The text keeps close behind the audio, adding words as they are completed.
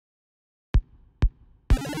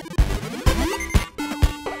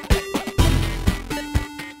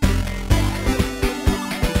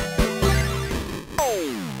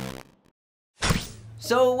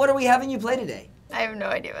So what are we having you play today? I have no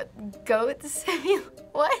idea what goat simulator.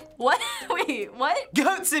 What? What? Wait, what?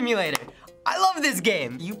 Goat Simulator. I love this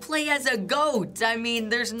game. You play as a goat. I mean,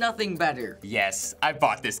 there's nothing better. Yes, I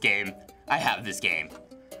bought this game. I have this game.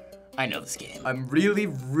 I know this game. I'm really,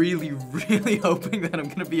 really, really hoping that I'm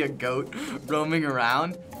gonna be a goat roaming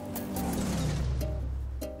around.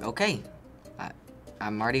 Okay,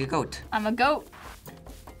 I'm already a goat. I'm a goat.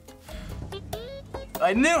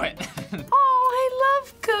 I knew it. Oh, I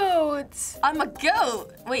love goats. I'm a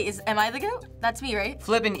goat. Wait, am I the goat? That's me, right?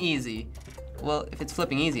 Flipping easy. Well, if it's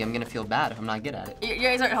flipping easy, I'm gonna feel bad if I'm not good at it. You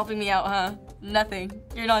guys aren't helping me out, huh? Nothing.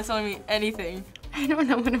 You're not telling me anything. I don't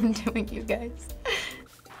know what I'm doing, you guys.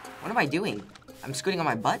 What am I doing? I'm scooting on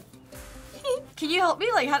my butt? Can you help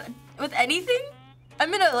me, like, with anything?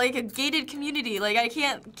 I'm in a gated community. Like, I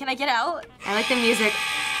can't, can I get out? I like the music.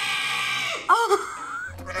 Oh.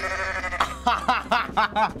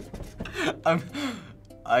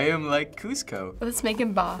 I am like Cusco. Let's make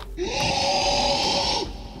him baw. That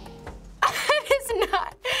is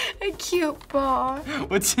not a cute baw.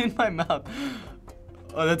 What's in my mouth?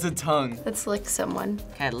 Oh, that's a tongue. Let's lick someone.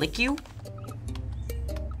 Can I lick you?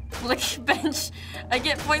 Lick bench. I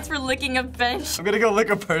get points for licking a bench. I'm gonna go lick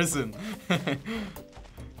a person.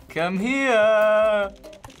 Come here.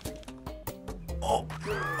 Oh,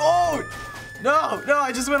 oh! No, no,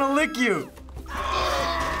 I just wanna lick you.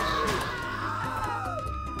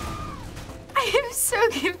 I am so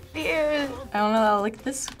confused. I don't know how to lick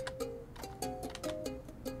this.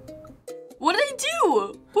 What did I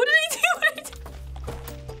do? What did I do? What did I do?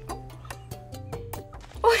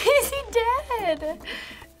 Why is he dead?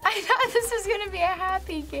 I thought this was gonna be a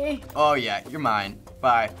happy game. Oh yeah, you're mine.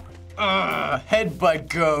 Bye. Headbutt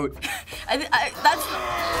goat. That's.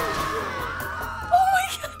 Oh my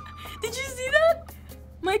god! Did you see that?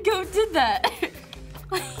 My goat did that.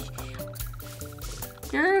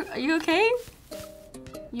 Are you okay?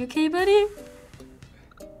 You okay, buddy?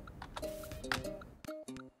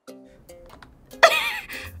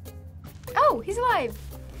 Oh, he's alive.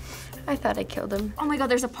 I thought I killed him. Oh my god,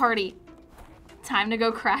 there's a party. Time to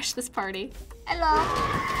go crash this party. Hello.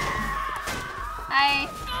 Hi.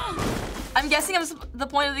 I'm guessing the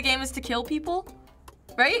point of the game is to kill people,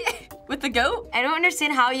 right? With the goat? I don't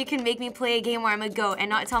understand how you can make me play a game where I'm a goat and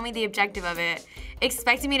not tell me the objective of it.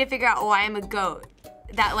 Expecting me to figure out why I'm a goat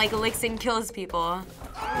that licks and kills people.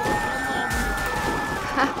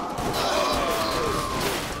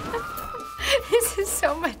 This is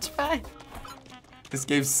so much fun. This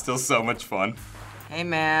game's still so much fun. Hey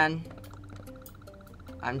man.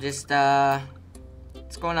 I'm just,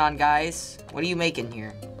 what's going on, guys? What are you making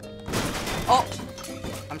here? Oh!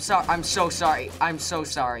 I'm so sorry. I'm so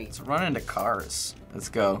sorry. Let's run into cars. Let's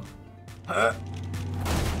go.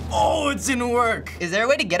 Oh, it didn't work. Is there a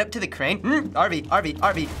way to get up to the crane? RV.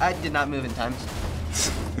 I did not move in time.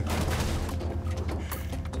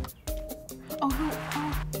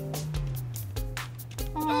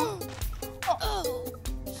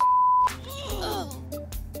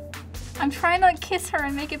 I'm trying to kiss her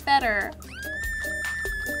and make it better.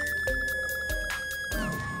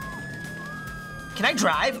 Can I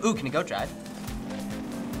drive? Ooh, can I go drive?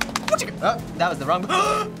 Oh, that was the wrong.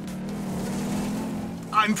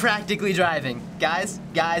 I'm practically driving. Guys,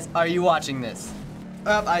 are you watching this?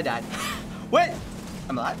 Oh, I died. Wait,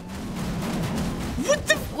 I'm alive.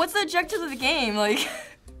 What's the objective of the game? Like,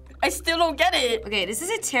 I still don't get it. Okay, this is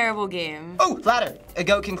a terrible game. Oh, ladder. A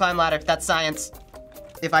goat can climb ladder. That's science.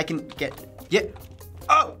 If I can get.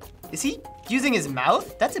 Oh, is he using his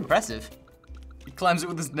mouth? That's impressive. He climbs it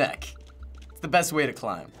with his neck. It's the best way to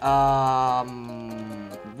climb.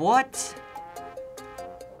 What?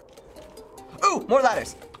 Ooh, more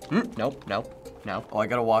ladders. Nope. Oh, I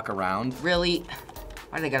gotta walk around. Really?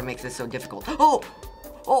 Why do they gotta make this so difficult? Oh!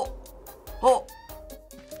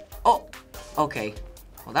 Okay.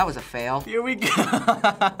 Well, that was a fail. Here we go.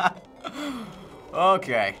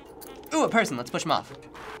 Okay. Ooh, a person. Let's push him off.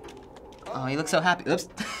 Oh, he looks so happy. Oops.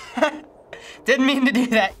 Didn't mean to do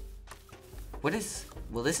that. Will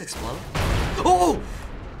this explode? Oh!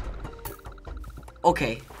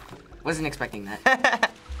 Okay. Wasn't expecting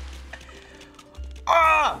that.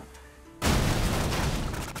 Ah!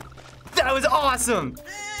 That was awesome!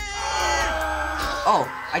 Oh,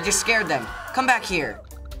 I just scared them. Come back here.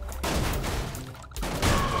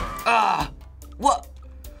 What?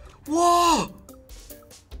 Whoa!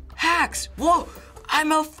 Hacks! Whoa!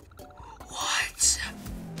 What?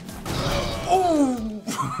 Oh!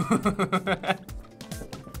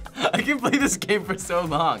 I can play this game for so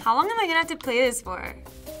long. How long am I gonna have to play this for?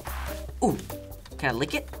 Ooh, can I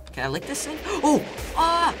lick it? Can I lick this thing? Oh!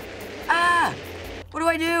 What do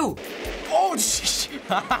I do? Oh, shit.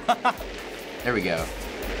 There we go.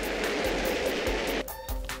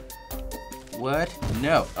 What?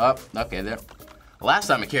 No. Oh, okay, there. Last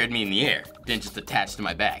time it carried me in the air, didn't just attach to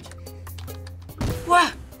my back.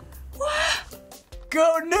 What?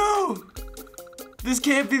 Go, no! This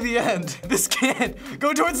can't be the end. This can't.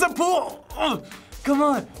 Go towards the pool. Oh, come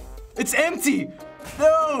on. It's empty.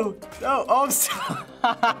 No. No. Oh, I'm so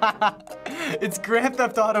It's Grand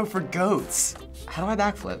Theft Auto for goats. How do I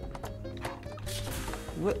backflip?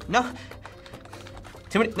 What? No.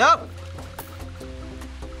 Too many. No.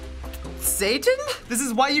 Satan? This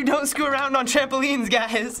is why you don't screw around on trampolines,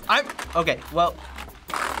 guys. Okay, well.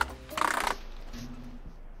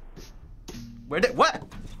 What?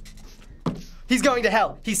 He's going to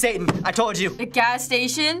hell. He's Satan. I told you. A gas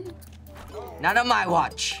station? Not on my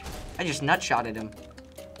watch. I just nutshotted him.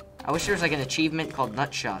 I wish there was like an achievement called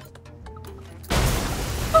nutshot.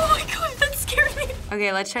 Oh my god, that scared me.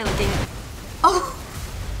 Okay, let's try looking. Oh.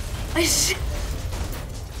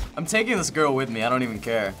 I'm taking this girl with me. I don't even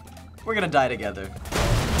care. We're gonna die together.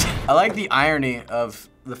 I like the irony of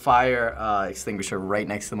the fire extinguisher right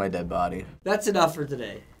next to my dead body. That's enough for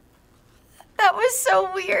today. That was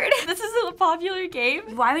so weird. This is a popular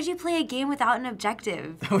game. Why would you play a game without an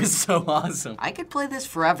objective? That was so awesome. I could play this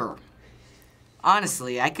forever.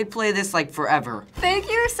 Honestly, I could play this like forever. Thank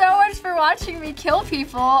you so much for watching me kill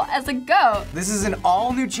people as a goat. This is an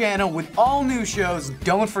all-new channel with all new shows.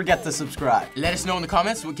 Don't forget to subscribe. Let us know in the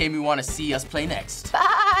comments what game you want to see us play next.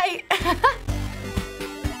 Bye.